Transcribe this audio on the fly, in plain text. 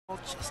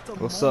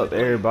What's up,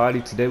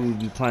 everybody? Today we'll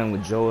be playing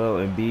with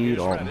Joel Embid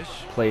on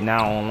Play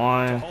Now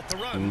Online.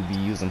 We'll be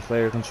using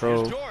player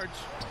control.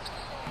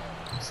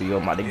 So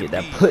you're about to get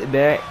that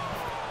putback.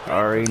 I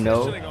already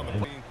know.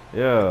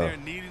 Yeah.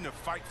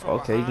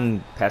 Okay, you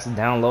can pass it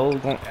down low.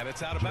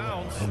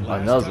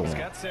 Another one.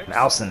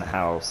 Mouse in the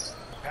house.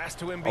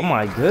 Oh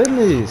my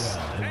goodness.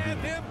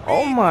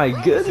 Oh my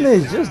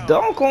goodness. Just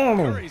dunk on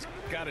him.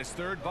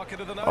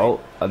 Oh,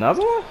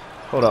 another one?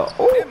 Hold up.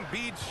 Oh,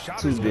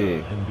 too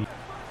big.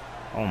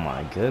 Oh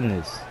my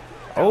goodness.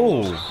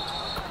 Oh,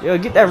 yeah,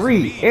 get that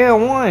read.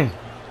 And one.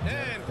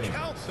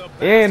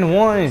 And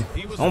one.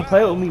 Don't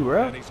play with me,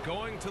 bro.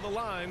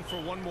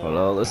 Hold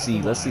on, let's see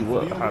how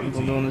we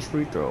gonna do on this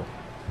free throw.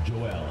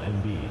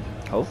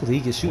 Hopefully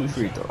he can shoot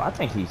free throw. I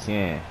think he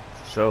can.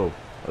 For sure.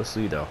 Let's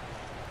see though.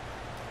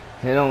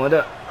 Hit on with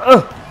that.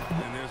 Oh,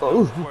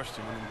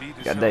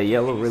 got that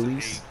yellow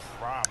release.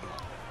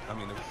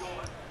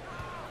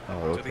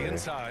 Oh, okay.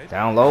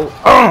 Down low.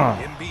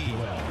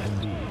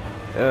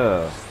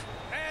 Yeah.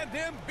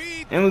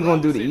 And we're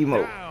gonna do the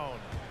emote.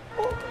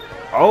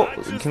 Oh,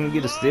 can we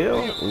get a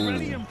steal?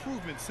 Ooh.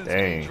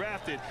 Dang.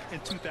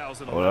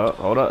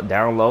 Hold up,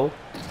 down low.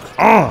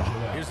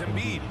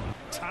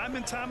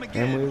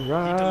 And we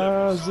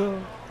rise up.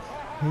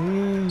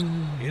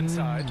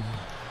 Inside.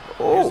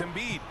 Oh.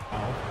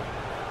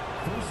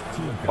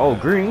 Oh,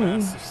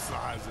 green.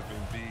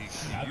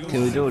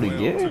 Can we do it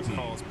again?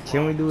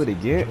 Can we do it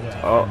again?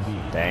 Oh,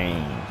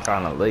 dang.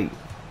 Kinda late.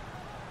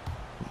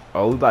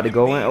 Oh, we about to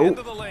go in.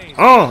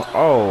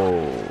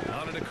 Oh,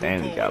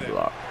 damn, we got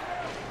blocked.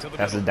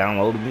 That's a down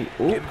low to me.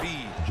 Ooh.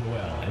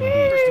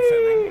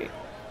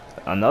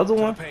 Another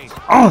one.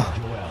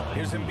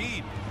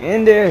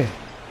 In there.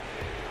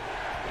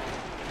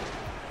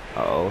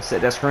 Uh-oh,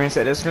 set that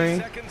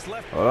screen.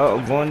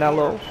 Oh, going down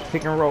low.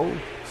 Pick and roll.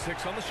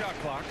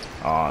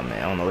 Oh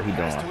man, I don't know what he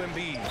doing.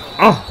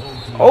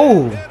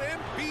 Oh,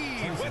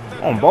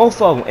 on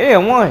both of them.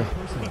 And one.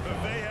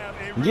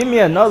 Give me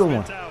another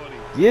one.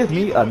 Give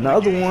me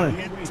another one.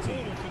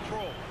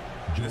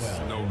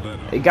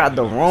 They got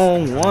the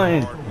wrong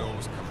one.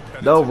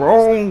 The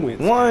wrong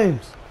one.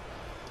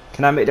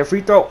 Can I make that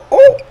free throw?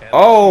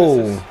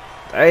 Oh,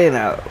 dang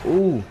that.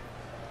 Ooh,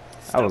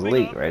 I was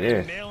late right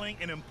there.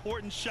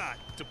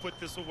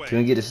 Can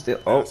we get it still?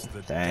 Oh,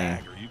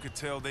 dang.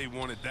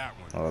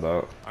 Hold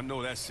up.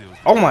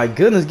 Oh my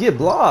goodness, get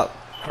blocked.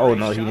 Oh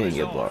no, he didn't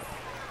get blocked.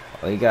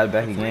 Oh, he got it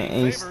back again,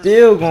 and he's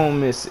still gonna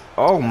miss it.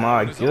 Oh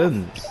my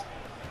goodness.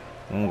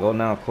 I'm gonna go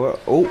down court.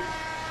 Oh,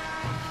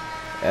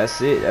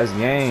 that's it. That's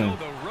game.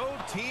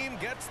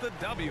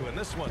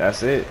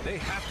 That's it.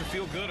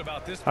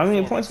 How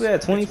many points we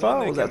had?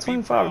 25? Was that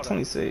 25 or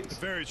 26?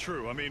 Very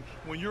true. I mean,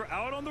 when you're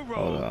out on the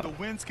road, the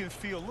wins can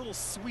feel a little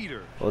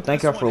sweeter. Well,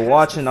 thank y'all for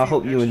watching. I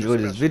hope you enjoyed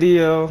this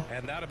video.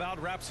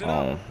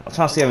 I'm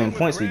trying to see how many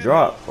points we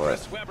dropped,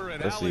 but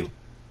let's see.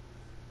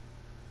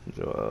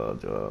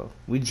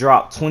 We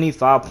dropped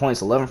 25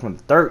 points, 11 from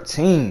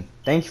 13.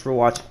 Thank you for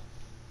watching.